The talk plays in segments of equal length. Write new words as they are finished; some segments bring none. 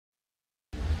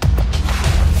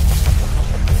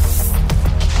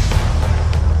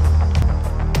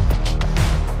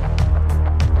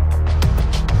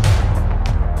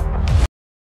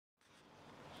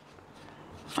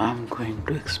I'm going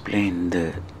to explain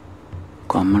the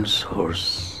common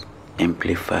source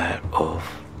amplifier of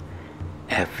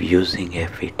using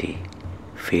FET,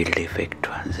 Field Effect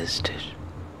Transistors.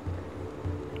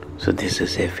 So this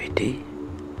is FET.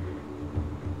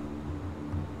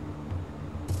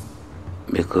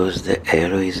 Because the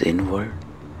arrow is inward,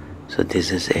 so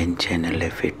this is N-channel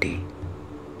FET.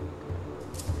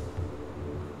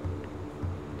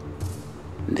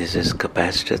 This is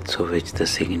capacitor through which the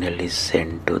signal is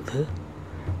sent to the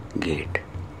gate.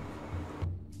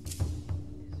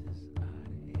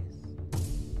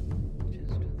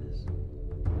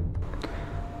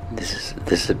 This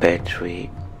is battery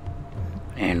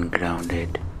and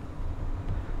grounded.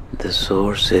 The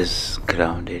source is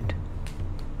grounded.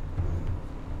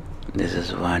 This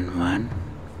is 1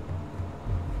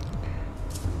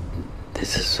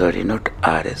 This is not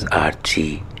RS,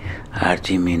 RG.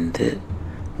 RG means the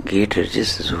gate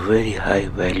resistance is very high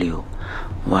value,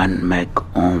 1 meg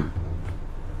ohm.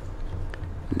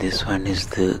 This one is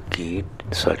the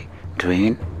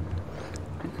drain.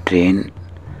 Drain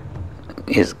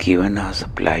is given a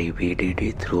supply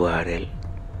VDD through RL.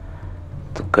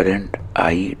 The current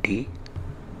ID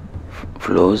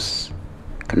flows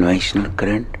conventional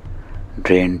current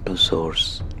drain to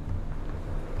source.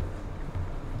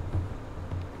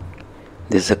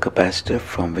 This is a capacitor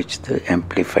from which the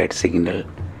amplified signal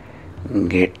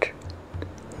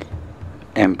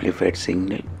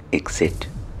exit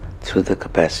through the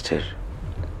capacitor.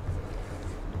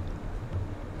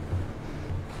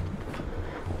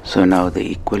 So now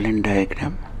the equivalent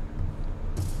diagram.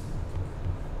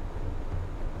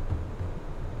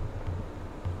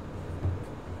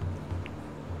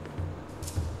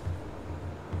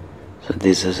 So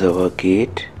this is our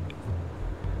gate.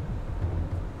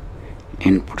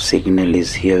 Input signal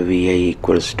is here, Vi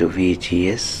equals to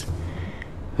VGS.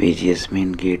 VGS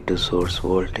means gate to source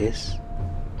voltage.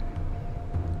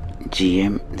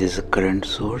 GM, this is a current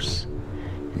source.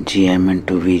 GM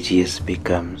into VGS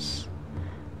becomes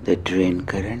the drain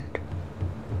current.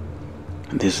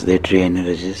 This is the drain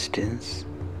resistance.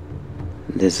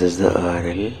 This is the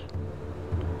RL.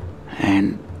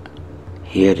 And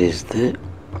here is the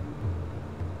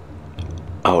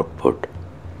output.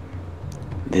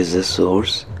 This is the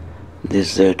source,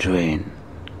 this is the drain.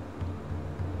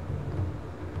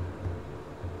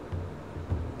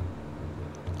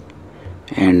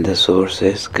 And the source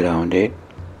is grounded.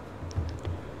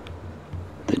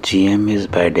 The GM is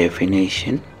by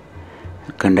definition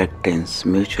conductance,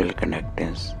 mutual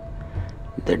conductance.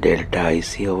 The delta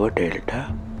IC over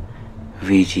delta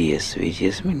VGS.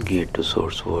 VGS means gate to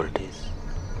source voltage.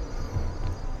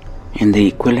 In the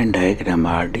equivalent diagram,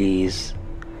 RD is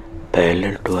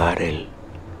parallel to RL.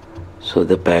 So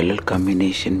the parallel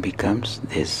combination becomes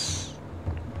this.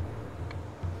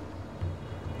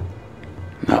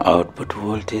 Now output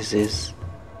voltage is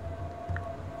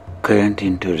current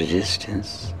into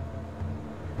resistance.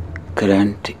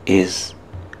 Current is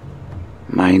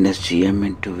minus GM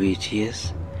into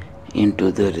VGS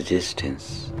into the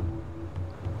resistance.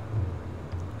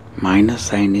 Minus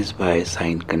sign is by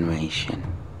sign convention.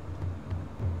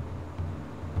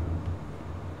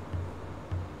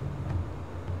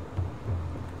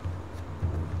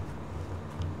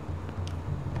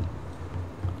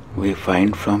 We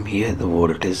find from here the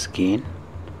voltage gain.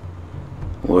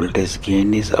 Voltage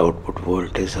gain is output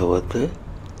voltage over the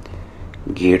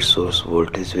gate source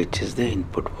voltage, which is the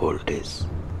input voltage.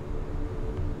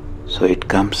 So it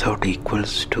comes out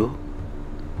equals to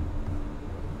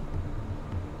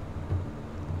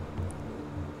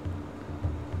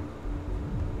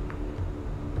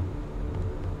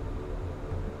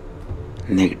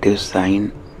negative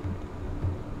sign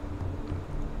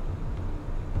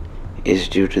is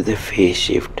due to the phase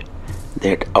shift,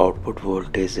 that output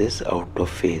voltage is out of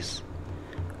phase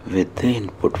with the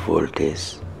input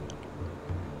voltage.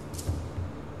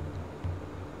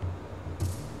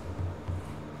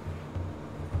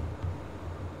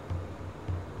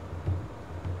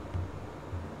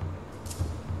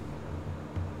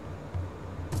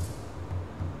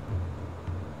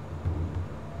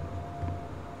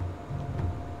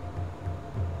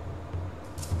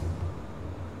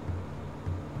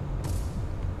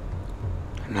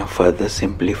 Now further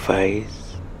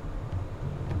simplifies.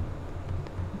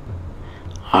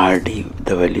 RD,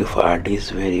 the value of RD is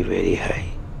very, very high.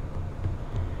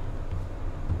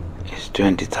 It's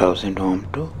 20,000 ohm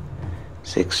to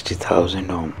 60,000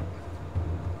 ohm.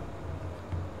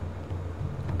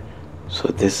 So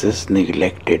this is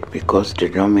neglected because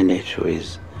denominator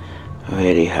is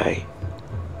very high.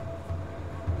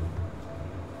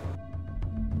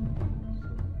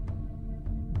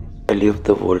 value of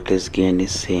the voltage gain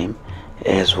is same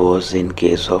as was in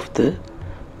case of the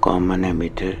common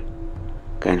emitter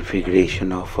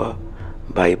configuration of a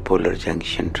bipolar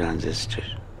junction transistor.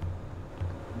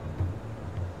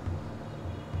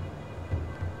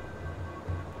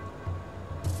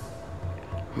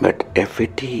 But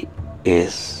FET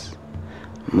is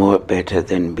more better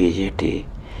than BJT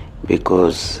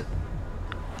because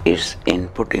its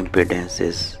input impedance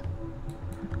is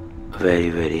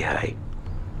very high.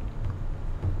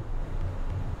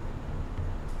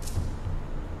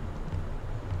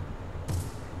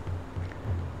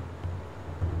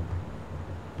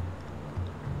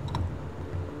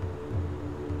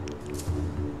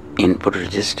 Input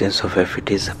resistance of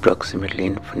FET is approximately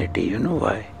infinity. You know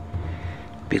why?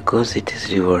 Because it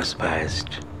is reverse biased.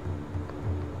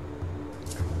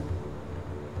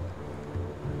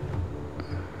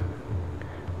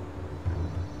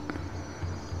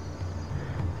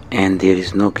 And there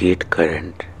is no gate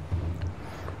current.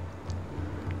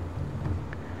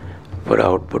 For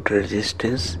output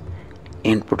resistance,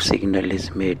 input signal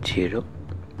is made 0.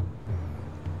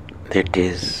 That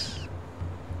is,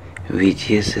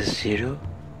 VGS is 0.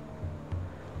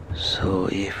 So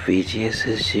if VGS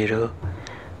is 0,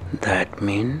 that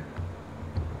means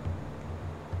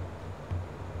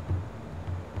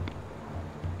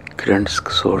current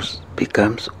source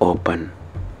becomes open.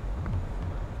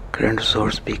 Current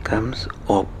source becomes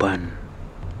open.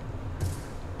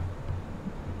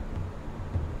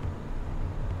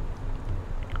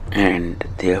 And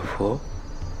therefore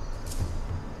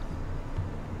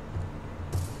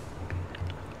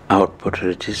output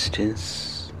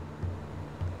resistance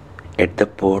at the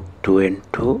port 2 and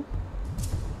 2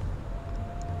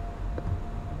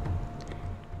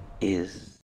 is